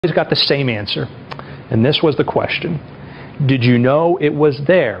got the same answer. And this was the question. Did you know it was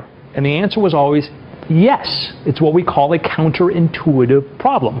there? And the answer was always yes. It's what we call a counterintuitive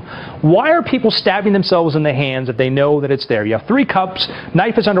problem. Why are people stabbing themselves in the hands if they know that it's there? You have 3 cups,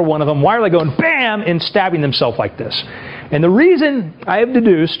 knife is under one of them. Why are they going bam and stabbing themselves like this? And the reason I have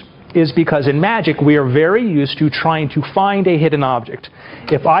deduced is because in magic we are very used to trying to find a hidden object.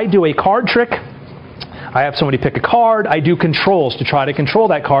 If I do a card trick, I have somebody pick a card, I do controls to try to control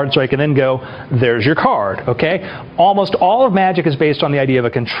that card so I can then go, there's your card, okay? Almost all of magic is based on the idea of a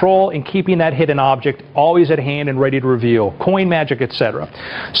control and keeping that hidden object always at hand and ready to reveal. Coin magic, etc.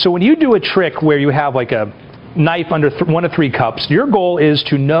 So when you do a trick where you have like a knife under one of 3 cups, your goal is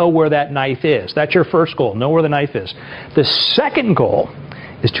to know where that knife is. That's your first goal, know where the knife is. The second goal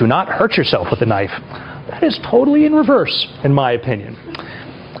is to not hurt yourself with the knife. That is totally in reverse, in my opinion.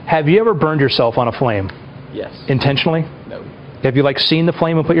 Have you ever burned yourself on a flame? Yes. Intentionally? No. Have you seen the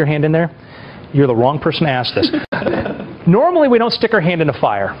flame and put your hand in there? You're the wrong person to ask this. Normally we don't stick our hand in a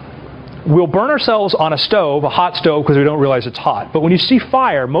fire. We'll burn ourselves on a stove, a hot stove, because we don't realize it's hot. But when you see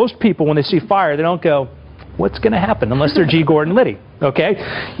fire, most people when they see fire, they don't go, what's going to happen? Unless they're G. Gordon Liddy.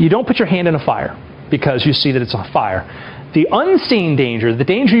 Okay? You don't put your hand in a fire because you see that it's on fire. The unseen danger, the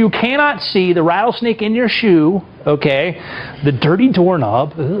danger you cannot see, the rattlesnake in your shoe, okay, the dirty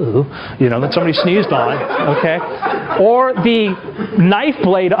doorknob, ooh, that somebody sneezed on, okay, or the knife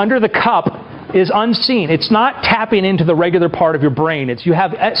blade under the cup is unseen. It's not tapping into the regular part of your brain. You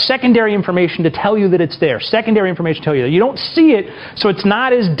have secondary information to tell you that it's there. Secondary information to tell you that. You don't see it, so it's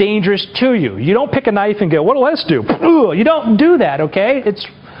not as dangerous to you. You don't pick a knife and go, what'll this do? Ooh, you don't do that, okay? It's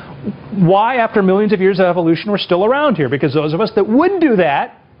why, after millions of years of evolution, we're still around here, because those of us that would do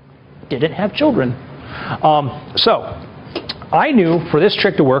that didn't have children. So I knew for this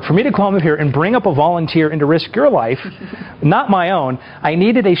trick to work, for me to come up here and bring up a volunteer and to risk your life, not my own, I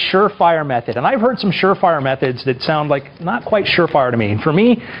needed a surefire method. And I've heard some surefire methods that sound like not quite surefire to me. And for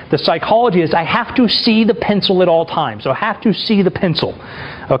me, the psychology is I have to see the pencil at all times. So I have to see the pencil.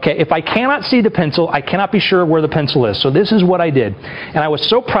 Okay, if I cannot see the pencil, I cannot be sure where the pencil is. So this is what I did. And I was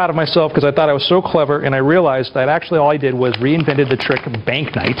so proud of myself because I thought I was so clever, and I realized that actually all I did was reinvented the trick of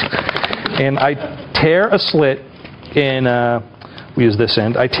bank night. And I tear a slit in, we use this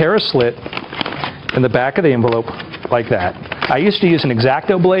end, I tear a slit in the back of the envelope like that. I used to use an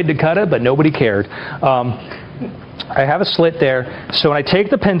X-Acto blade to cut it, but nobody cared. I have a slit there, so when I take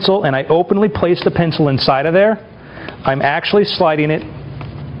the pencil and I openly place the pencil inside of there, I'm actually sliding it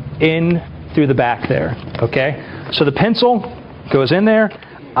in through the back there, okay? So the pencil goes in there,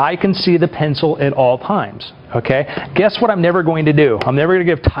 I can see the pencil at all times, okay? Guess what I'm never going to do? I'm never going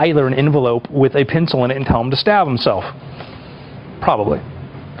to give Tyler an envelope with a pencil in it and tell him to stab himself. Probably,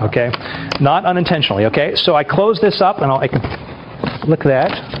 okay? Not unintentionally, okay? So I close this up and I can, look at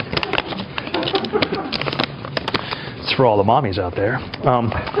that. It's for all the mommies out there.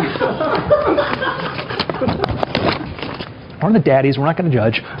 Or the daddies, we're not going to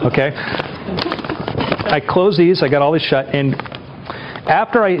judge, okay? I close these, I got all these shut, and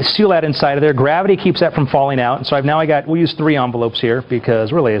after I seal that inside of there, gravity keeps that from falling out. And so we use 3 envelopes here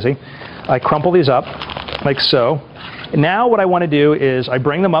because we're lazy. I crumple these up like so. And now what I want to do is I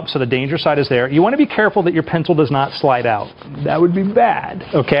bring them up so the danger side is there. You want to be careful that your pencil does not slide out. That would be bad,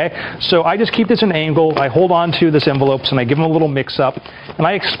 okay? So I just keep this in an angle. I hold on to this envelopes and I give them a little mix up. And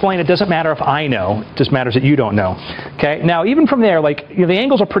I explain it doesn't matter if I know. It just matters that you don't know, okay? Now even from there, the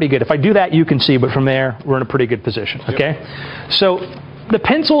angles are pretty good. If I do that, you can see, but from there, we're in a pretty good position, okay? Yep. So the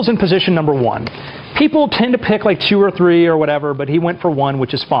pencil's in position number 1. People tend to pick 2 or 3 or whatever, but he went for 1,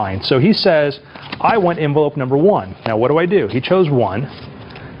 which is fine. So he says, I want envelope number 1. Now what do? He chose 1.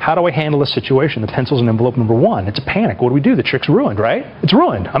 How do I handle this situation? The pencil's in envelope number 1. It's a panic. What do we do? The trick's ruined, right? It's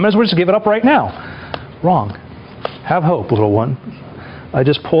ruined. I might as well just give it up right now. Wrong. Have hope, little one. I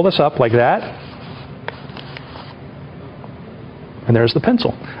just pull this up like that. And there's the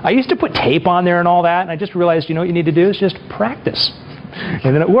pencil. I used to put tape on there and all that, and I just realized, what you need to do is just practice.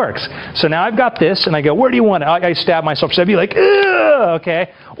 And then it works. So now I've got this, and I go, where do you want it? I stab myself. So I'd be like, ugh,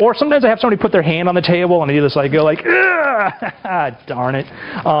 okay? Or sometimes I have somebody put their hand on the table, and I do this, I go like, ugh, darn it.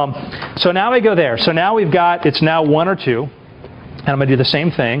 So now I go there. So now it's now 1 or 2, and I'm going to do the same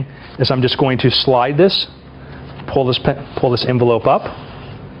thing, is I'm just going to slide this, pull this envelope up.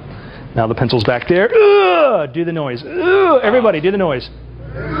 Now the pencil's back there. Ugh, do the noise. Ugh, everybody, do the noise.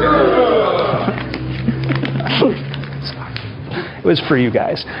 It was for you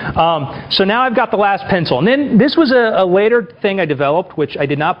guys. So now I've got the last pencil. And then this was a later thing I developed, which I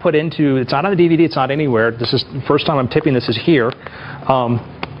did not put into, it's not on the DVD, it's not anywhere. This is the first time I'm tipping this is here.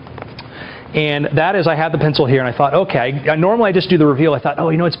 And that is, I had the pencil here, and I thought, okay, normally I just do the reveal. I thought,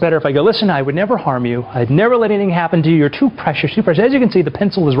 oh, you know, it's better if I go, listen, I would never harm you. I'd never let anything happen to you. You're too precious, too precious. As you can see, the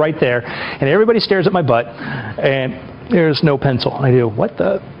pencil is right there, and everybody stares at my butt, and there's no pencil. I do, what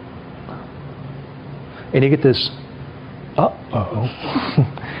the? And you get this, uh-oh.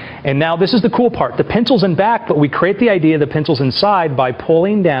 And now this is the cool part. The pencil's in back, but we create the idea the pencil's inside by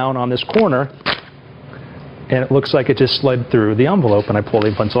pulling down on this corner, and it looks like it just slid through the envelope. And I pull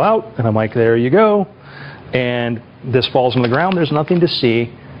the pencil out, and I'm like, there you go. And this falls on the ground. There's nothing to see.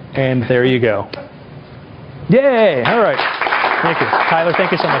 And there you go. Yay! All right. Thank you. Tyler,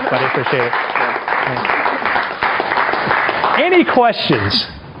 thank you so much, buddy. Appreciate it. Any questions?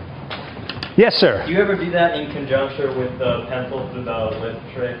 Yes, sir. Do you ever do that in conjunction with the pencil through the lift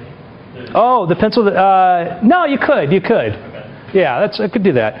trick? Oh, the pencil. No, you could. You could. Okay. Yeah, I could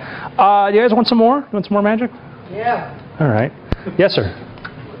do that. You guys want some more? You want some more magic? Yeah. All right. Yes, sir.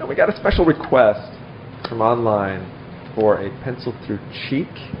 We got a special request from online for a pencil through cheek.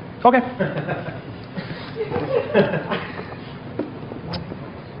 Okay.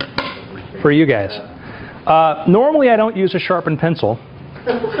 For you guys. Normally, I don't use a sharpened pencil.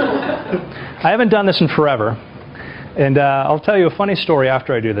 I haven't done this in forever. And I'll tell you a funny story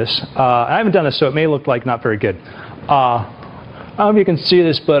after I do this. I haven't done this, so it may look like not very good. I don't know if you can see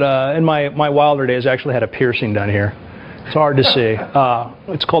this, but in my wilder days, I actually had a piercing done here. It's hard to see.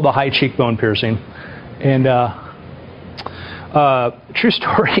 It's called the high cheekbone piercing. And true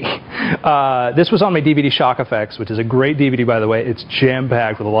story, this was on my DVD Shock Effects, which is a great DVD, by the way. It's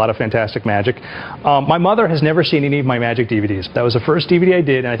jam-packed with a lot of fantastic magic. My mother has never seen any of my magic DVDs. That was the first DVD I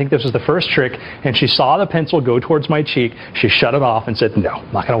did, and I think this was the first trick, and she saw the pencil go towards my cheek. She shut it off and said, no,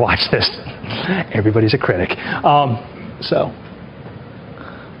 I'm not going to watch this. Everybody's a critic. So,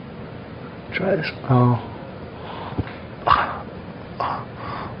 try this.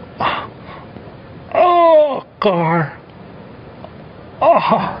 Oh, God.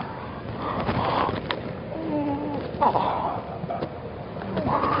 Oh.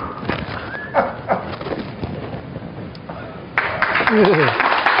 I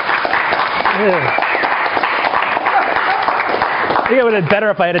think it would have been better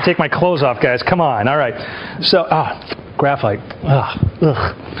if I had to take my clothes off, guys. Come on. All right. So, graphite.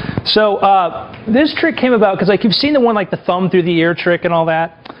 So, this trick came about because, like, you've seen the one, like, the thumb through the ear trick and all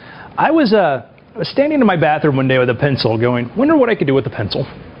that. I was standing in my bathroom one day with a pencil going, wonder what I could do with a pencil.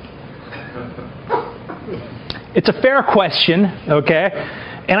 It's a fair question, okay?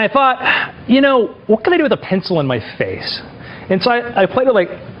 And I thought, you know, what can I do with a pencil in my face? And so I played with like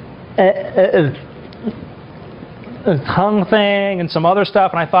a tongue thing and some other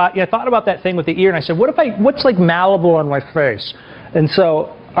stuff, and I thought about that thing with the ear, and I said, what's like malleable on my face? And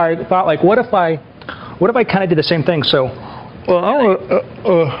so I thought, like, what if I kind of did the same thing? So,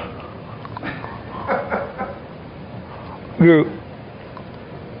 you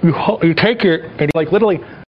take it and like literally